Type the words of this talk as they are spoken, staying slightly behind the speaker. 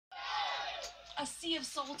A sea of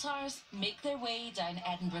saltires make their way down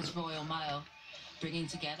Edinburgh's Royal Mile, bringing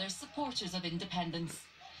together supporters of independence.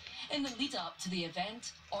 In the lead-up to the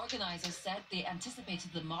event, organisers said they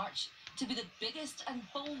anticipated the march to be the biggest and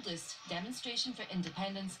boldest demonstration for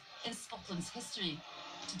independence in Scotland's history.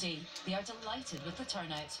 Today, they are delighted with the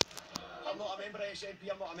turnout. I'm not a member of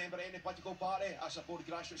SNP, I'm not a member of any political party. I support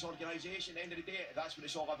grassroots organisation. At the end of the day, that's what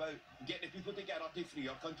it's all about. Getting the people together to free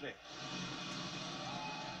our country.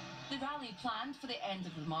 The rally planned for the end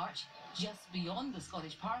of the march, just beyond the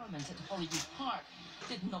Scottish Parliament at Holyrood Park,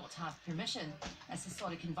 did not have permission, as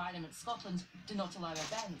Historic Environment Scotland do not allow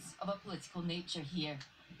events of a political nature here.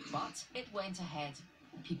 But it went ahead,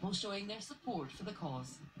 people showing their support for the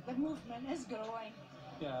cause. The movement is growing,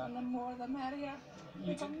 and the more the merrier.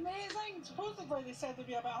 It's amazing. Supposedly they said there'd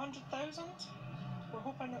be about 100,000. We're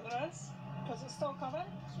hoping that there is, because it's still coming.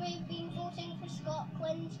 We've been voting for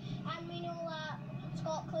Scotland, and we know that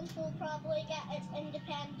Scotland will probably get its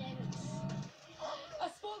independence. A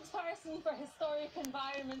spokesperson for Historic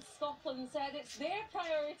Environment Scotland said it's their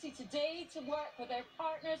priority today to work with their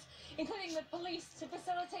partners, including the police, to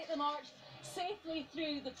facilitate the march safely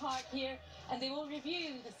through the park here, and they will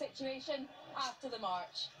review the situation after the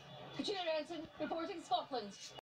march. Katrina Renton, reporting Scotland.